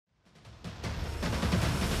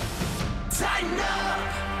Tighten up.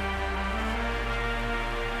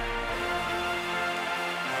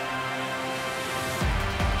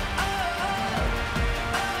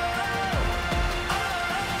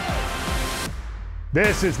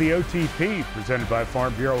 This is the OTP, presented by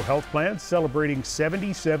Farm Bureau Health Plans, celebrating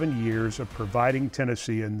 77 years of providing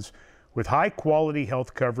Tennesseans with high-quality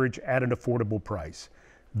health coverage at an affordable price.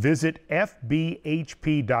 Visit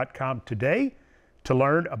fbhp.com today to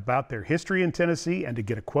learn about their history in Tennessee and to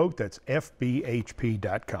get a quote. That's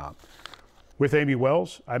fbhp.com. With Amy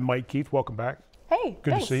Wells, I'm Mike Keith. Welcome back. Hey,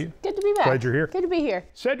 good thanks. to see you. Good to be back. Glad you're here. Good to be here.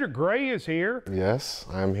 Cedric Gray is here. Yes,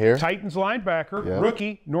 I'm here. Titans linebacker, Yep.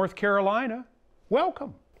 rookie, North Carolina.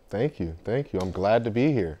 Welcome. Thank you. Thank you. I'm glad to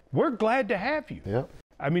be here. We're glad to have you. Yep.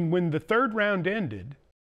 I mean, when the third round ended,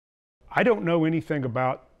 I don't know anything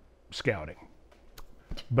about scouting.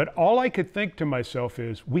 But all I could think to myself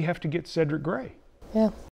is, we have to get Cedric Gray.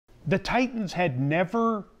 Yeah. The Titans had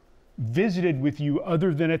never visited with you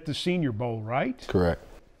other than at the Senior Bowl, right? Correct.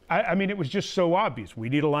 I mean, it was just so obvious. We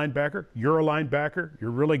need a linebacker. You're a linebacker.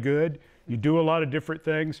 You're really good. You do a lot of different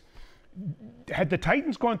things. Had the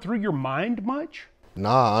Titans gone through your mind much?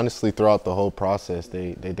 Nah, honestly, throughout the whole process,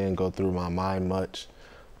 they didn't go through my mind much.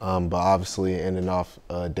 But obviously, ending off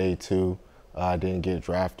day two, I didn't get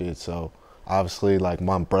drafted. So obviously, like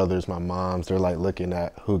my brothers, my moms, they're like looking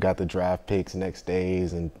at who got the draft picks next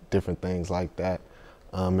days and different things like that.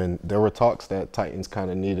 And there were talks that Titans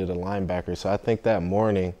kind of needed a linebacker. So I think that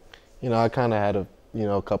morning, I kind of had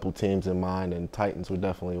a couple teams in mind, and Titans were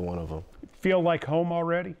definitely one of them. Feel like home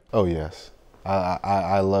already? Oh, yes.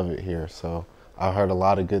 I love it here. So I heard a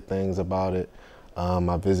lot of good things about it.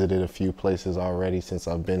 I visited a few places already since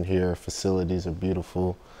I've been here. Facilities are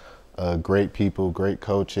beautiful, great people, great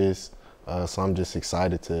coaches. So I'm just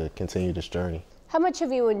excited to continue this journey. How much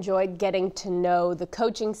have you enjoyed getting to know the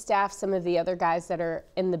coaching staff, some of the other guys that are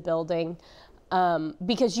in the building?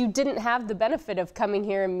 Because you didn't have the benefit of coming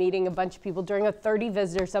here and meeting a bunch of people during a 30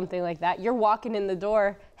 visit or something like that. You're walking in the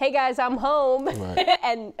door, hey guys, I'm home, right.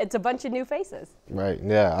 And it's a bunch of new faces. Right,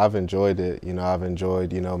 yeah, I've enjoyed it. I've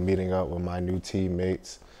enjoyed, meeting up with my new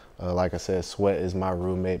teammates. Like I said, Sweat is my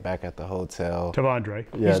roommate back at the hotel. Tavondre.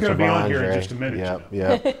 Yeah, he's going to be on here in Tavondre. just a minute.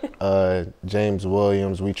 Yeah. James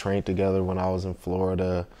Williams, we trained together when I was in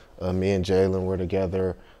Florida. Me and Jalen were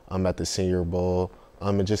together at the Senior Bowl.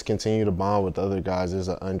 And just continue to bond with other guys. There's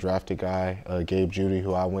an undrafted guy, Gabe Judy,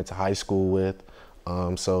 who I went to high school with.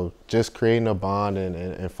 So just creating a bond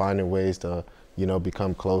and finding ways to,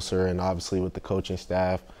 become closer. And obviously with the coaching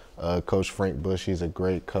staff, Coach Frank Bush, he's a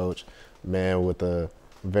great coach, man, with a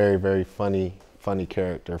very, very funny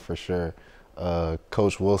character for sure.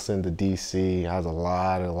 Coach Wilson, the DC, has a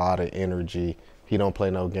lot of energy. He don't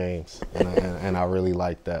play no games, and I really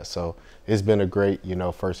like that. So it's been a great,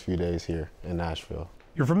 first few days here in Nashville.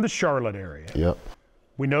 You're from the Charlotte area. Yep.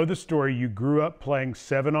 We know the story. You grew up playing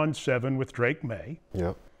 7-on-7 with Drake May.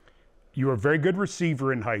 Yep. You were a very good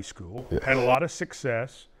receiver in high school, Yes. had a lot of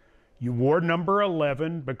success. You wore number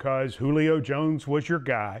 11 because Julio Jones was your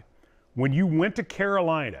guy. When you went to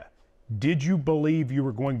Carolina, did you believe you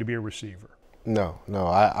were going to be a receiver? No.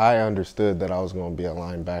 I understood that I was going to be a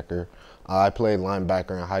linebacker. I played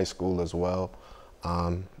linebacker in high school as well.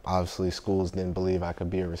 Obviously, schools didn't believe I could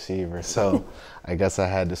be a receiver, so I guess I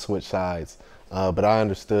had to switch sides. But I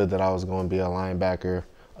understood that I was going to be a linebacker.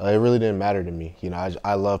 It really didn't matter to me.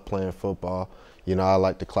 I love playing football. I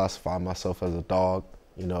like to classify myself as a dog.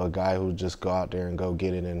 A guy who just go out there and go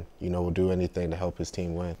get it and, will do anything to help his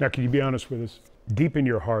team win. Now, can you be honest with us? Deep in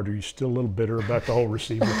your heart, are you still a little bitter about the whole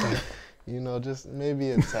receiver thing? Just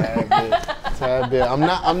maybe a tad bit.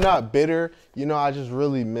 I'm not bitter. I just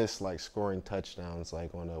really miss like scoring touchdowns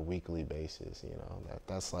like on a weekly basis.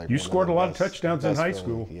 That's like you scored a lot of touchdowns in high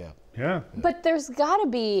school. Yeah. But there's got to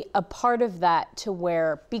be a part of that to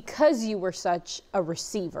where, because you were such a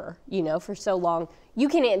receiver, for so long, you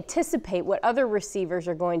can anticipate what other receivers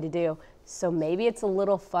are going to do. So maybe it's a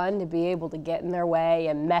little fun to be able to get in their way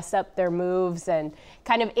and mess up their moves and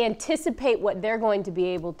kind of anticipate what they're going to be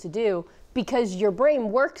able to do, because your brain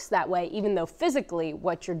works that way, even though physically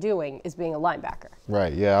what you're doing is being a linebacker.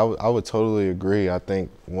 Right, yeah, I would totally agree. I think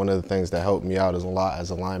one of the things that helped me out a lot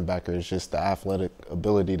as a linebacker is just the athletic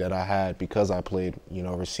ability that I had because I played,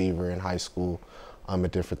 receiver in high school and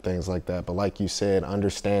different things like that. But like you said,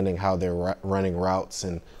 understanding how they're running routes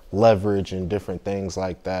and leverage and different things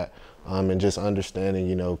like that, and just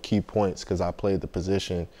understanding, key points because I played the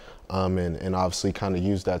position and obviously kind of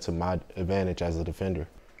used that to my advantage as a defender.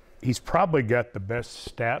 He's probably got the best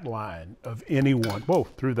stat line of anyone. Whoa,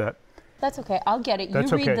 through that. That's okay. I'll get it.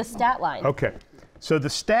 That's you read okay. the stat line. Okay. So the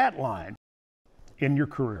stat line in your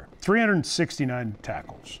career, 369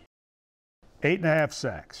 tackles, 8.5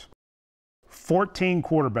 sacks, 14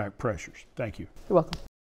 quarterback pressures. Thank you. You're welcome.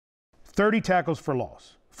 30 tackles for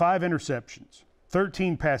loss, 5 interceptions,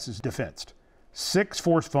 13 passes defensed, 6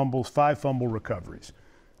 forced fumbles, 5 fumble recoveries.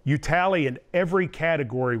 You tally in every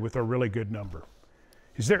category with a really good number.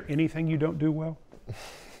 Is there anything you don't do well?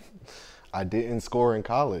 I didn't score in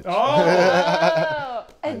college. Oh,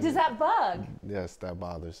 does that bug? Yes, that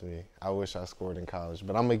bothers me. I wish I scored in college,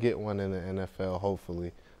 but I'm going to get one in the NFL,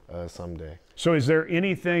 hopefully, someday. So is there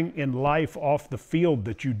anything in life off the field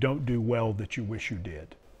that you don't do well that you wish you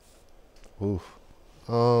did? Oof.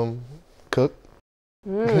 Cook.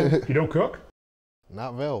 You don't cook?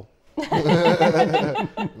 Not well.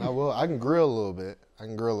 Not well. I can grill a little bit.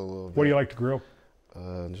 What do you like to grill?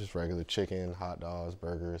 Just regular chicken, hot dogs,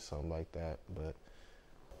 burgers, something like that. But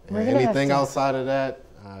We're gonna have anything to- outside of that,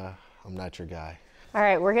 I'm not your guy. All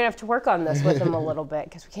right, we're going to have to work on this with him a little bit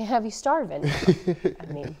because we can't have you starving. I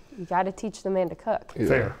mean, you got to teach the man to cook.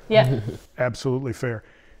 Fair. Yeah. Absolutely fair.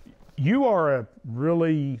 You are a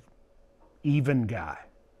really even guy.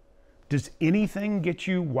 Does anything get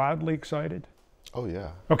you wildly excited? Oh,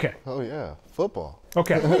 yeah. Okay. Oh, yeah. Football.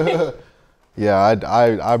 Okay. Yeah,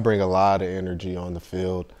 I bring a lot of energy on the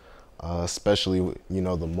field, especially,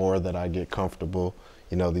 the more that I get comfortable,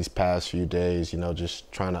 these past few days,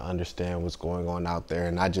 just trying to understand what's going on out there.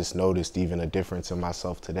 And I just noticed even a difference in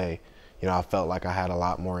myself today. I felt like I had a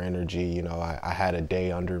lot more energy. I had a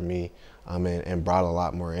day under me and brought a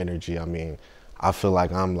lot more energy. I mean, I feel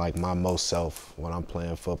like I'm like my most self when I'm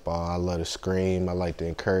playing football. I love to scream. I like to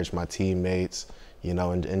encourage my teammates,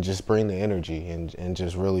 and just bring the energy and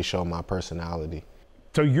just really show my personality.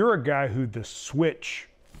 So you're a guy who the switch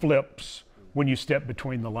flips when you step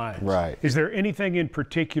between the lines. Right. Is there anything in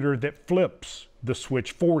particular that flips the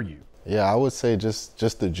switch for you? Yeah, I would say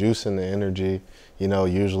just the juice and the energy,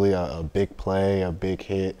 usually a big play, a big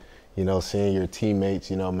hit, seeing your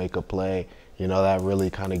teammates, make a play, that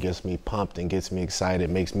really kind of gets me pumped and gets me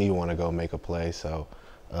excited, makes me want to go make a play. So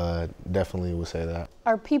definitely would say that.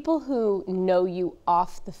 Are people who know you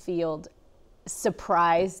off the field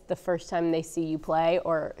surprised the first time they see you play,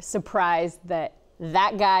 or surprised that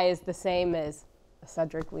that guy is the same as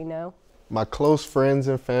Cedric we know? My close friends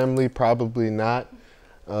and family, probably not.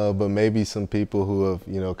 But maybe some people who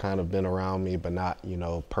have, kind of been around me, but not,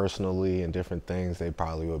 personally and different things, they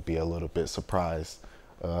probably would be a little bit surprised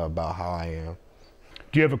about how I am.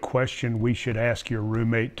 Do you have a question we should ask your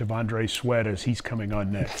roommate, T'Vondre Sweat, as he's coming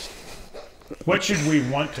on next? What should we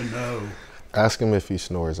want to know? Ask him if he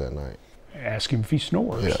snores at night. Ask him if he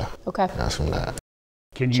snores. Yeah. Okay. Ask him that.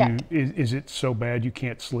 Can you? Check. Is it so bad you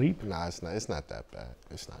can't sleep? Nah, it's not that bad.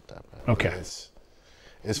 It's not that bad. Okay.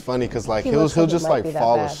 It's funny because like He he'll looks like it just might like be that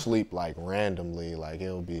fall bad. asleep like randomly. Like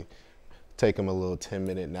he'll take him a little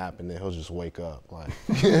 10-minute nap and then he'll just wake up. Like.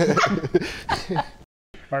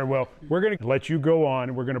 All right, well, we're going to let you go on,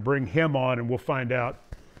 and we're going to bring him on, and we'll find out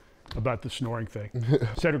about the snoring thing.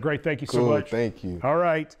 Cedric Gray, thank you so Cool, much. thank you. All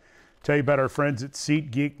right. Tell you about our friends at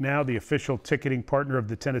SeatGeek now, the official ticketing partner of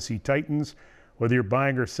the Tennessee Titans. Whether you're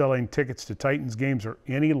buying or selling tickets to Titans games or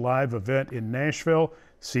any live event in Nashville,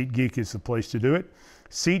 SeatGeek is the place to do it.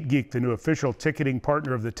 SeatGeek, the new official ticketing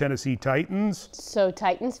partner of the Tennessee Titans. So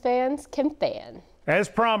Titans fans can fan. As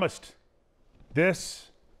promised,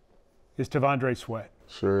 this is T'Vondre Sweat.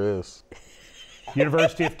 Sure is.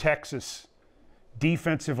 University of Texas,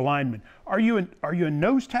 defensive lineman. Are you a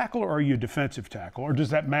nose tackle or are you a defensive tackle, or does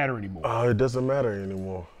that matter anymore? It doesn't matter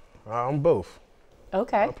anymore. I'm both.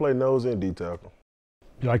 Okay. I play nose and D tackle.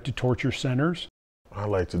 You like to torture centers? I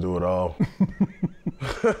like to do it all.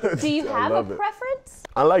 Do you have a love it. preference?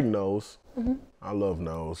 I like nose. I love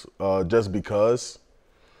nose. Just because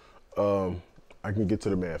I can get to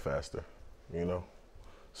the man faster,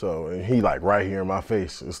 So, and he like right here in my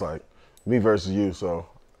face. It's like me versus you, so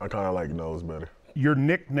I kind of like nose better. Your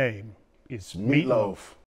nickname is Meatloaf.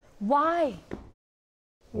 Why?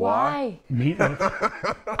 Why?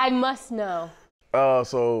 Meatloaf. I must know.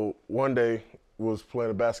 So one day was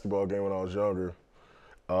playing a basketball game when I was younger.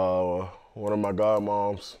 One of my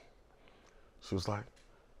godmoms, she was like,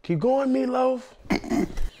 "Keep going, Meatloaf."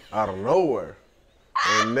 Out of nowhere.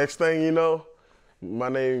 And next thing you know, my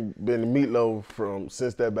name been Meatloaf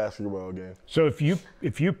since that basketball game. So if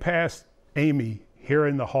you passed Amy here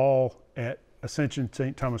in the hall at Ascension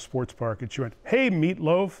St. Thomas Sports Park and she went, "Hey,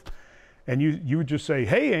 Meatloaf," and you would just say,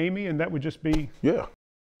 "Hey, Amy," and that would just be. Yeah.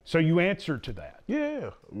 So you answer to that.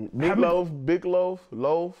 Yeah. Meatloaf, big loaf,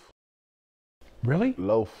 loaf. Really?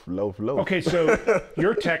 Loaf. Okay, so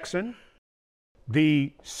you're Texan.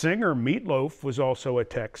 The singer Meatloaf was also a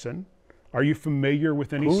Texan. Are you familiar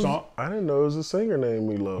with any song? I didn't know there was a singer named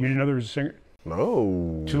Meatloaf. You didn't know there was a singer?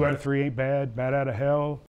 No. 2 out of 3 ain't bad. Bat out of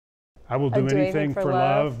hell. I will do anything for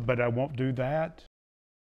love, but I won't do that.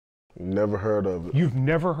 Never heard of it. You've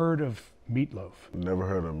never heard of Meatloaf? Never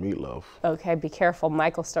heard of Meatloaf. Okay, be careful.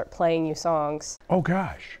 Michael start playing you songs. Oh,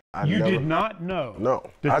 gosh. You did not know? No.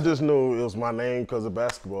 I just knew it was my name because of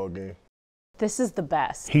basketball game. This is the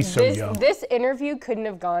best. He's so young. This interview couldn't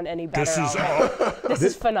have gone any better. This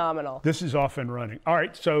is phenomenal. This is off and running. All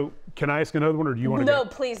right, so can I ask another one, or do you want to No, go?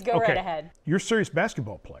 please go right ahead. You're a serious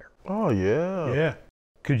basketball player. Oh, yeah. Yeah.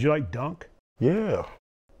 Could you, like, dunk? Yeah.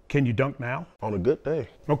 Can you dunk now? On a good day.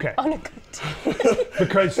 Okay. On a good day.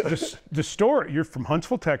 Because the story, you're from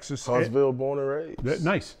Huntsville, Texas. Huntsville, born and raised.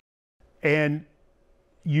 Nice. And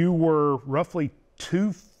you were roughly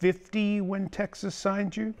 250 when Texas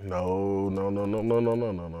signed you? No.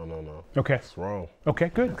 Okay. That's wrong. Okay,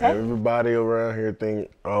 good. Okay. Everybody around here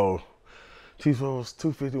think, oh, Chief was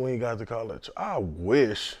 250 when he got to college. I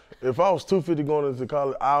wish. If I was 250 going into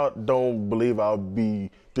college, I don't believe I'll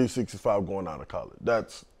be 365 going out of college.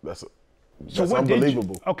 That's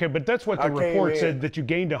unbelievable. Okay, but that's what the report said, that you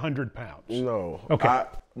gained 100 pounds. No. Okay.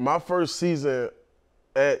 My first season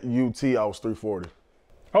at UT, I was 340.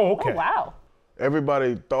 Oh, okay. Oh, wow.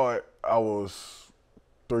 Everybody thought I was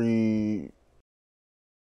I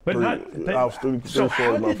was 340 so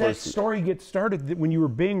how my did that first season. story get started when you were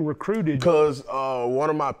being recruited? Because one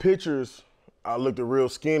of my pictures, I looked real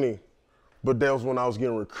skinny, but that was when I was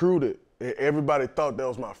getting recruited. And everybody thought that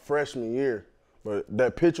was my freshman year, but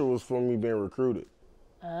that picture was for me being recruited.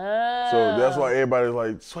 Oh. So that's why everybody's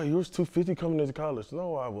like, so you was 250 coming into college?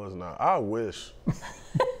 No, I was not. I wish.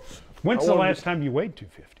 When's the last time you weighed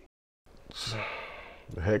 250?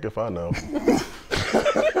 The heck if I know.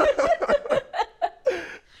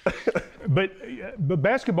 But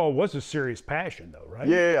basketball was a serious passion, though, right?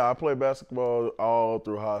 Yeah, I played basketball all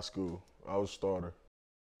through high school. I was a starter.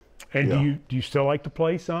 And do you still like to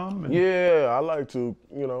play some? Yeah, I like to.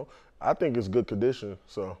 I think it's good condition.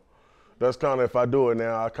 So that's kind of, if I do it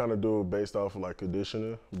now, I kind of do it based off of like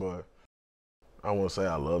conditioning. But I won't say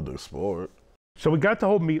I love the sport. So we got the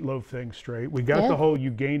whole Meatloaf thing straight. We got the whole you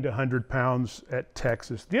gained 100 pounds at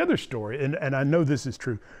Texas. The other story, and I know this is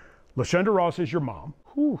true, LaShonda Ross is your mom.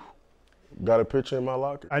 Whew. Got a picture in my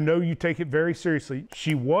locker. I know you take it very seriously.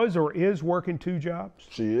 She was or is working 2 jobs.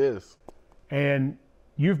 She is. And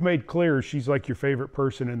you've made clear she's like your favorite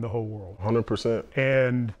person in the whole world. 100%.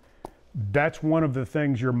 And that's one of the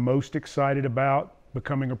things you're most excited about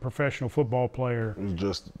becoming a professional football player.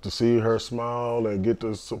 Just to see her smile and get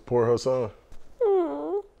to support her son.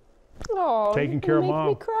 Oh, taking care of mom.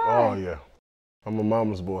 Me cry. Oh yeah, I'm a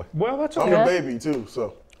mama's boy. Well, that's okay. I'm a baby too,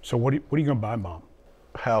 so. So what are you gonna buy, Mom?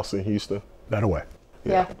 House in Houston. That away.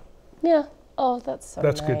 Yeah. Oh, that's so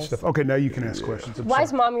That's nice. good stuff. Okay, now you can ask questions. Why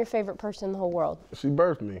is Mom your favorite person in the whole world? She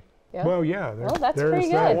birthed me. Yeah. Well, yeah. That's pretty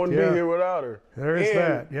good. I wouldn't be here without her. There is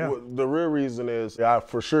that. Yeah. The real reason is I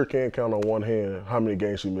for sure can't count on one hand how many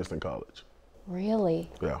games she missed in college. Really?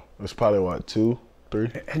 Yeah, it's probably what, 2, 3.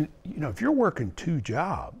 And if you're working 2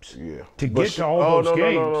 jobs, Yeah. to get to all those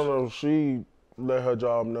games. No. She let her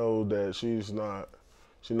job know that she's not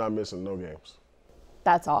missing no games.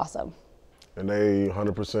 That's awesome. And they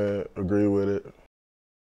 100% agree with it.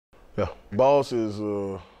 Yeah. Boss is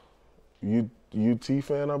a UT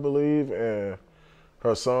fan, I believe, and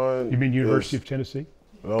her son. You mean University of Tennessee?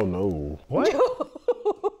 Oh, no. What?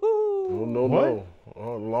 No.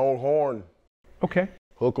 Longhorn. Okay.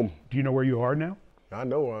 Hook 'em. Do you know where you are now? I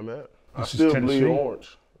know where I'm at. I This is still Tennessee? bleed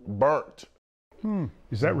orange. Burnt.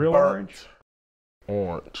 Is that real Burnt. orange?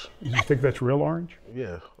 Orange. You think that's real orange?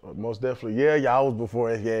 Yeah, most definitely. Yeah, I was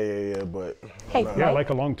before. Yeah, but. Hey, Yeah, like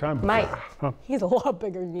a long time ago. Mike, he's a lot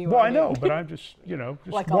bigger than you. Well, are, I know, dude. but I'm just,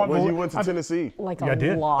 Like a- want When more- you went to Tennessee. Like Yeah, I a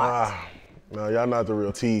did. lot. No, y'all not the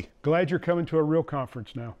real T. Glad you're coming to a real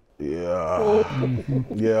conference now.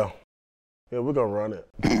 Yeah. Yeah, we're gonna run it.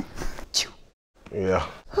 Yeah,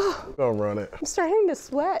 we're gonna run it. I'm starting to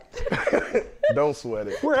sweat. Don't sweat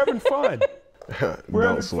it. We're having fun. We're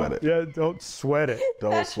having Don't sweat fun. it. Yeah, don't sweat it.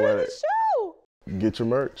 Don't sweat it. Show. Get your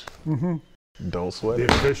merch. Don't sweat The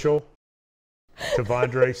it. official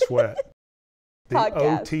Tavondre Sweat. The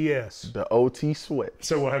Podcast. OTS. The OT sweat.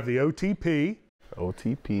 So we'll have the OTP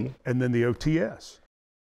OTP. and then the OTS.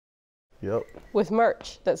 Yep. With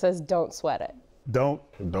merch that says "Don't sweat it." Don't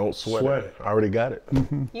Sweat Sweat it. it. I already got it.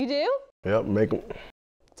 You do? Yep. Make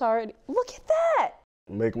It's already. Look at that.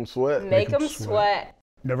 them sweat. Make 'em them sweat.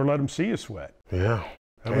 never let them see you sweat. Yeah.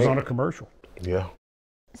 That was on a commercial. Yeah.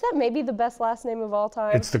 Is that maybe the best last name of all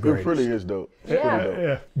time? It's the It greatest. pretty is dope. It's Yeah. pretty dope.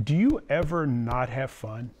 Yeah. Do you ever not have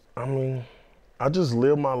fun? I mean, I just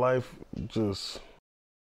live my life just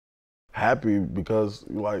Happy because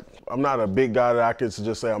like I'm not a big guy that I can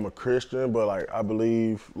just say I'm a Christian, but like I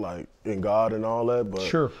believe like in God and all that. But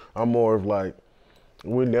Sure. I'm more of like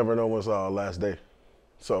we never know when's our last day,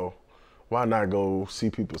 so why not go see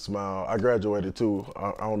people smile? I graduated too.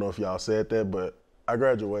 I don't know if y'all said that, but I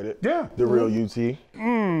graduated. Yeah. The real UT.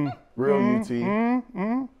 Real UT.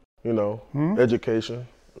 You know, education.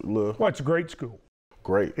 Well, Well, it's a great school.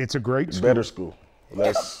 great. It's a great school. Better school.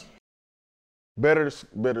 Less. Better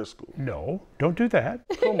school. No, don't do that.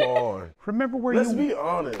 Come on. Remember where Let's you. be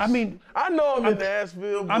honest. I mean, I know I'm in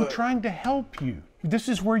Nashville, but I'm trying to help you. This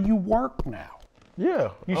is where you work now.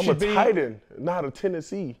 yeah, You I'm a should be- Titan, not a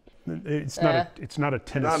Tennessee. It's not a. It's not a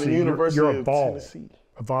Tennessee. Not a University you're a of ball, Tennessee.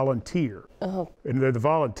 a volunteer, and they're the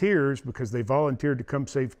volunteers because they volunteered to come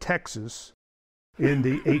save Texas in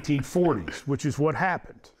the 1840s, which is what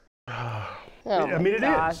happened. Oh I mean, it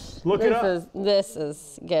gosh. is. Look it up. This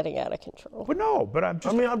is getting out of control. But no, but I'm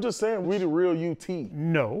just. I'm just saying, we the real UT.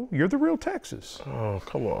 No, you're the real Texas. Oh,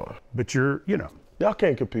 come on. But you're, Y'all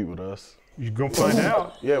can't compete with us. you're gonna find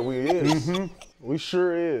out. Yeah, we is. We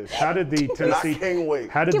sure is. How did the And I Tennessee? can't wait.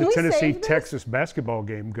 How did Can the we save Tennessee this? Texas basketball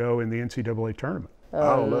game go in the NCAA tournament?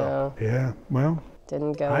 I don't know. Yeah. Well,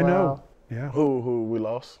 Didn't go I well. know. Yeah. Who we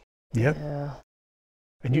lost? Yep. Yeah.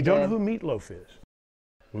 And you don't know did. who Meatloaf is.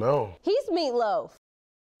 No. He's Meatloaf.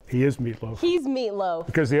 He is Meatloaf. He's Meatloaf.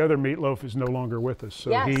 Because the other Meatloaf is no longer with us, so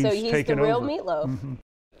Yeah, he's so he's the taken real over. Meatloaf.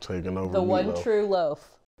 Taking over. The one Meatloaf. true loaf.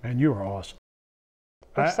 And you are awesome.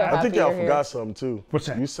 We're so I happy think y'all you're here. forgot something too. What's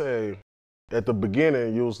that? You say at the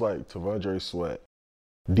beginning you was like Tavondre Sweat,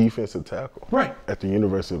 defensive tackle Right. at the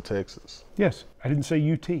University of Texas. Yes. I didn't say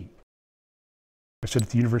UT. I said at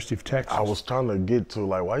the University of Texas. I was trying to get to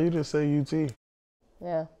like, why you didn't say UT?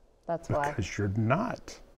 Yeah, that's why. Because you're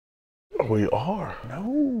not. We are.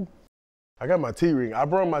 No. I got my T-ring. I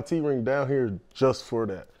brought my T-ring down here just for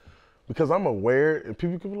that. Because I'm aware and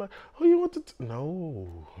people can be like, oh, you want the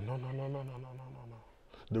No.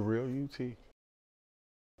 The real UT.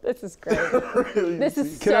 This is great. Real This UT.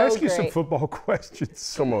 is Can so I ask you some great. football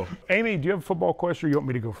questions? Come on. Amy, do you have a football question or you want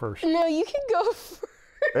me to go first? No, you can go first.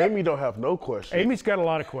 Amy don't have no question. Amy's got a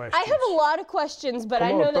lot of questions. I have a lot of questions, but Come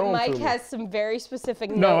I on, know throw that 'em Mike to me. has some very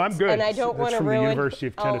specific notes. No, I'm good. And I don't That's want to from ruin. the University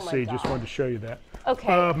of Oh my Tennessee. Just God. wanted to show you that.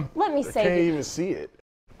 Okay, let me Can't say. even see it.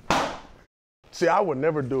 See, I would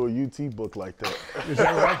never do a UT book like that. Is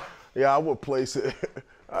that right? Yeah, I would place it.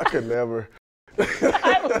 I could never.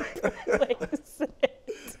 I would place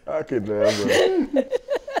it. I could never.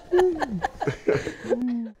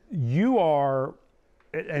 You are,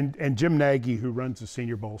 and Jim Nagy, who runs the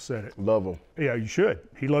Senior Bowl, said it. Love them. Yeah, you should.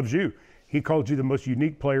 He loves you. He called you the most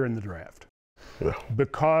unique player in the draft Yeah.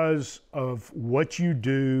 because of what you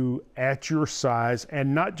do at your size,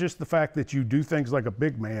 and not just the fact that you do things like a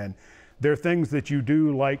big man. There are things that you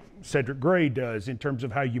do like Cedric Gray does in terms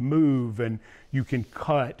of how you move and you can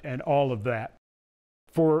cut and all of that.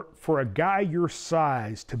 For a guy your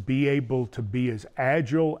size to be able to be as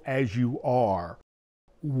agile as you are,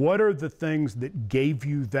 what are the things that gave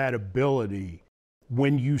you that ability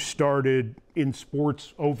when you started in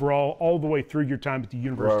sports overall, all the way through your time at the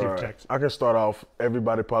University of Texas? I can start off.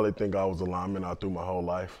 Everybody probably think I was a lineman out through my whole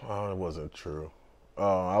life. It wasn't true.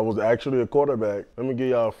 I was actually a quarterback. Let me give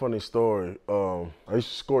y'all a funny story. I used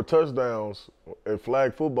to score touchdowns in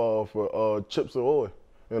flag football for Chips Ahoy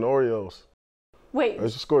and Oreos. Wait, I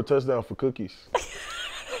used to score a touchdown for cookies.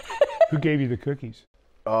 Who gave you the cookies?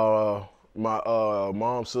 My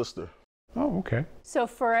mom's sister. Oh, okay. so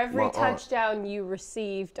for every My aunt. touchdown you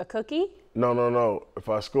received a cookie? No. If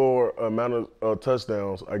I score an amount of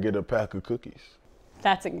touchdowns, I get a pack of cookies.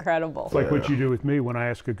 That's incredible. It's like what you do with me when I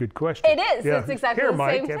ask a good question. It is. Yeah. It's exactly Here, the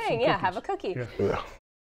Mike, same have some thing. Yeah, cookies. have a cookie. Yeah. Yeah.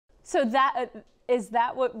 So that is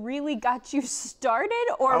that what really got you started,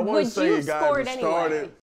 or I wouldn't would say you it have got scored me anyway?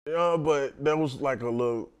 started. Yeah, but that was like a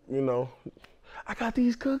little, I got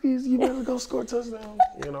these cookies, you better go score touchdowns,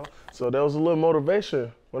 So that was a little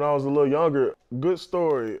motivation when I was a little younger. Good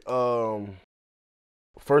story.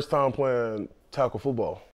 First time playing tackle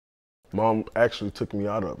football. Mom actually took me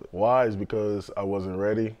out of it. Why? Is because I wasn't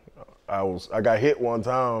ready. I got hit one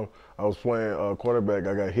time. I was playing quarterback.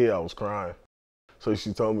 I got hit. I was crying. So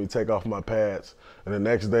she told me to take off my pads. And the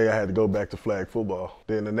next day I had to go back to flag football.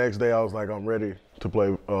 Then the next day I was like, I'm ready to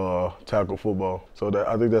play tackle football. So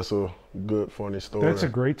I think that's a good, funny story. That's a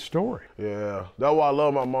great story. Yeah. That's why I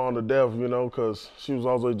love my mom to death, because she was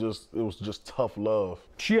always it was just tough love.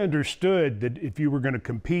 She understood that if you were going to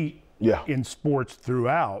compete Yeah. in sports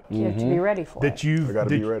throughout, You have to be ready for that it. you I gotta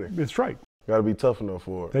be ready. That's right. Got to be tough enough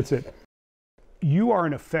for it. That's it. You are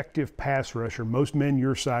an effective pass rusher. Most men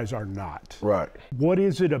your size are not. Right. What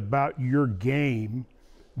is it about your game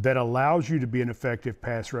that allows you to be an effective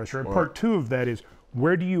pass rusher? And part two of that is,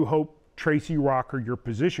 where do you hope Tracy Rocker, your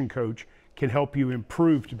position coach, can help you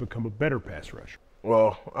improve to become a better pass rusher?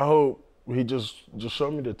 Well, I hope he just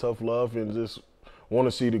showed me the tough love and just want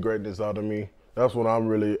to see the greatness out of me. That's what I'm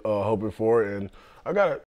really hoping for. And I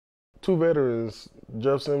got 2 veterans,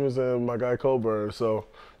 Jeff Simmons and my guy Coburn. So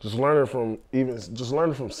just learning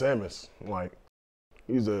from Simmons, like,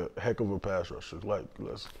 he's a heck of a pass rusher. Like,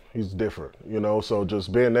 he's different, you know. So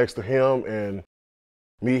just being next to him and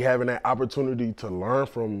me having that opportunity to learn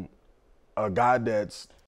from a guy that's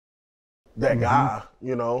that guy,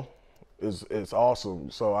 you know, is awesome.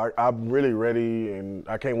 So I'm really ready, and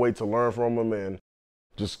I can't wait to learn from him and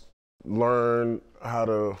just learn how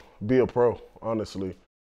to be a pro, honestly.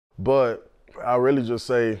 But I really just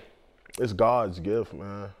say it's God's gift,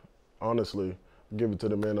 man. Honestly, give it to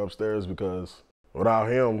the men upstairs, because without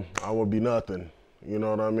him, I would be nothing. You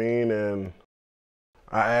know what I mean? And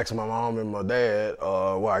I asked my mom and my dad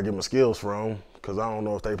where I get my skills from, because I don't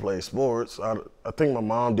know if they play sports. I think my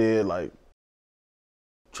mom did, like,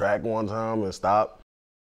 track one time and stopped.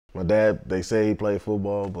 My dad, they say he played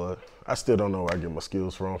football, but I still don't know where I get my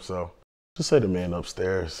skills from. So just say the man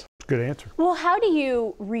upstairs. Good answer. Well, how do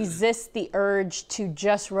you resist the urge to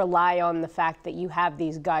just rely on the fact that you have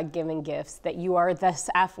these God-given gifts, that you are this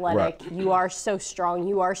athletic, Right. you are so strong,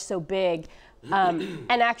 you are so big, and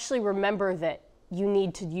actually remember that you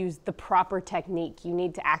need to use the proper technique. You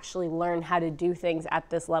need to actually learn how to do things at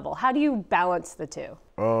this level. How do you balance the two?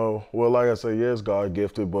 Well, like I said, yes, God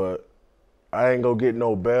gifted, but I ain't gonna get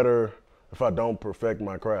no better if I don't perfect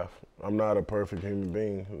my craft. I'm not a perfect human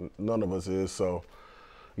being. None of us is. So,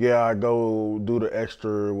 yeah, I go do the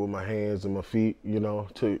extra with my hands and my feet, you know,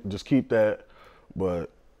 to just keep that.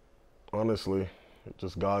 But honestly,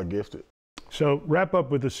 just God gifted. So wrap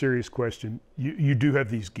up with a serious question. You do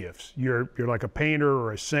have these gifts. You're like a painter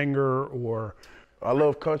or a singer, or I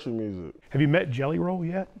love country music. have you met Jelly Roll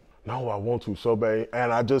yet? No, I want to so bad.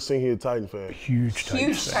 And I just seen he a Titan fan. Huge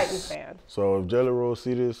Titan fan. Titan fan. So if Jelly Roll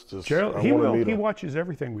see this, just Gerald, I he want to will. meet He him. watches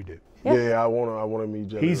everything we do. Yeah, I wanna meet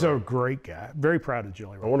Jelly He's Roll. a great guy. Very proud of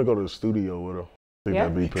Jelly I Roll. want to go to the studio with him. I think Yeah.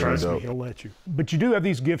 that'd be pretty Trust me, dope. he'll let you. But you do have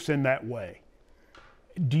these gifts in that way.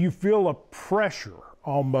 Do you feel a pressure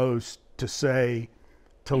almost to say,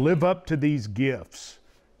 to live up to these gifts,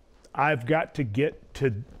 I've got to get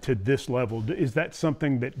to this level? Is that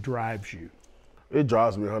something that drives you? It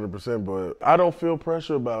drives me 100%, but I don't feel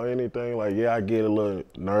pressure about anything. Like, yeah, I get a little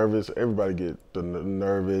nervous. Everybody get the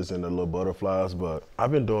nervous and the little butterflies, but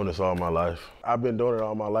I've been doing this all my life. I've been doing it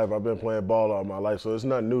all my life. I've been playing ball all my life, so it's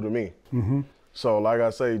nothing new to me. So like I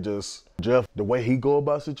say, just Jeff, the way he go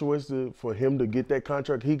about situations, for him to get that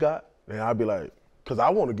contract he got, and I'd be like, because I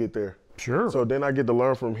want to get there. Sure. So then I get to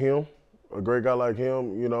learn from him, a great guy like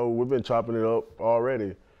him. You know, we've been chopping it up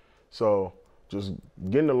already. So just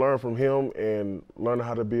getting to learn from him and learning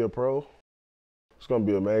how to be a pro, it's going to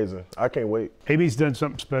be amazing. I can't wait. Amy's done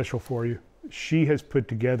something special for you. She has put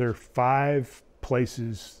together 5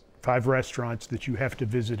 places, 5 restaurants that you have to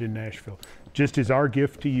visit in Nashville, just as our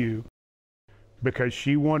gift to you, because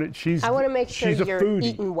I want to make sure you're foodie.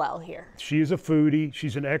 eating well here. She is a foodie.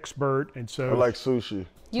 She's an expert, and so I like sushi.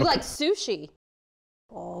 You like sushi?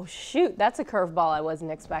 Oh, shoot. That's a curveball I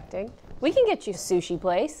wasn't expecting. We can get you a sushi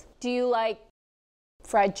place. Do you like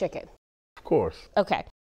fried chicken? Of course. Okay.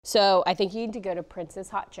 So I think you need to go to Prince's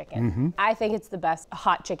Hot Chicken. I think it's the best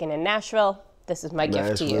hot chicken in Nashville. This is my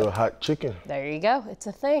gift to you. Nashville hot chicken. There you go. It's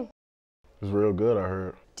a thing. It's real good, I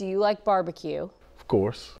heard. Do you like barbecue? Of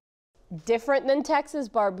course. Different than Texas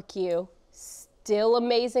barbecue. Still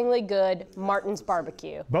amazingly good. Martin's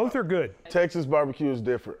barbecue. both are good. Texas barbecue is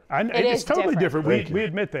different. It's is totally different. Thank you. We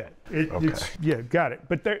admit that. Yeah, got it.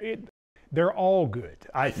 But they're all good,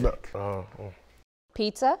 I think.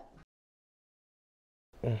 Pizza.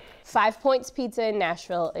 5 Points Pizza in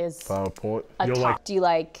Nashville is 5 point. a You'll top. like- Do you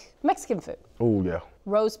like Mexican food? Oh, yeah.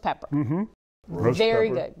 Rose pepper. Roast Very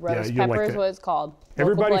pepper. good. Rose you'll pepper like is that. what it's called. Local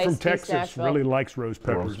Everybody place, from East Texas Nashville. really likes rose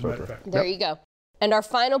pepper. Rose as a matter of pepper. fact. There you go. And our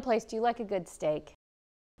final place, do you like a good steak?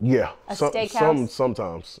 Yeah. A steakhouse?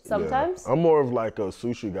 Sometimes. Yeah. Sometimes? I'm more of like a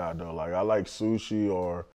sushi guy, though. Like, I like sushi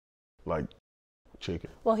or like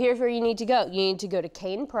chicken. Well, here's where you need to go. You need to go to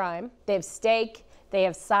Cane Prime. They have steak, they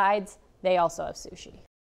have sides, they also have sushi.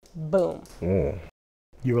 Boom.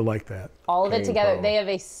 You will like that. All of it Cane together. Prime. They have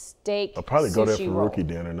a steak I'll probably go there sushi for roll. rookie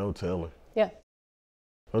dinner, no telling. Yeah.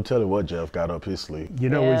 No telling what Jeff got up his sleeve. You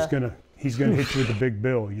know Yeah. he's gonna hit you with a big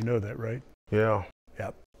bill. You know that, right? Yeah,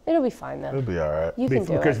 Yep. It'll be fine, though. it'll be all right. You can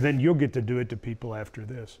do Because it. then you'll get to do it to people after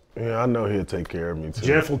this. Yeah, I know he'll take care of me, too.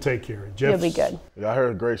 Jeff will take care of it. You'll Jeff's, be good. Yeah, I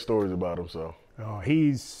heard great stories about him, so. Oh,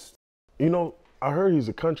 he's You know, I heard he's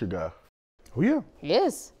a country guy. Oh yeah. He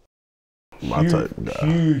is. My type of guy.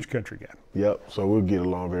 Huge country guy. Yep. So we'll get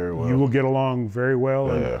along very well. You will get along very well.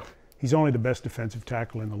 Yeah. And he's only the best defensive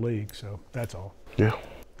tackle in the league, so that's all. Yeah.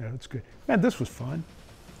 Yeah, that's good. Man, this was fun.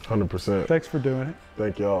 100%. Thanks for doing it.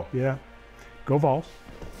 Thank y'all. Yeah. Go Vols.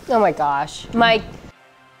 Oh my gosh. Mike.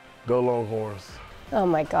 Go Longhorns. Oh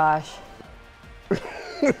my gosh.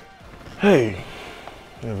 Hey,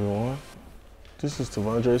 everyone. This is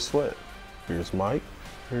Tavondre Sweat. Here's Mike.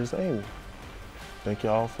 Here's Amy. Thank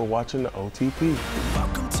y'all for watching the OTP.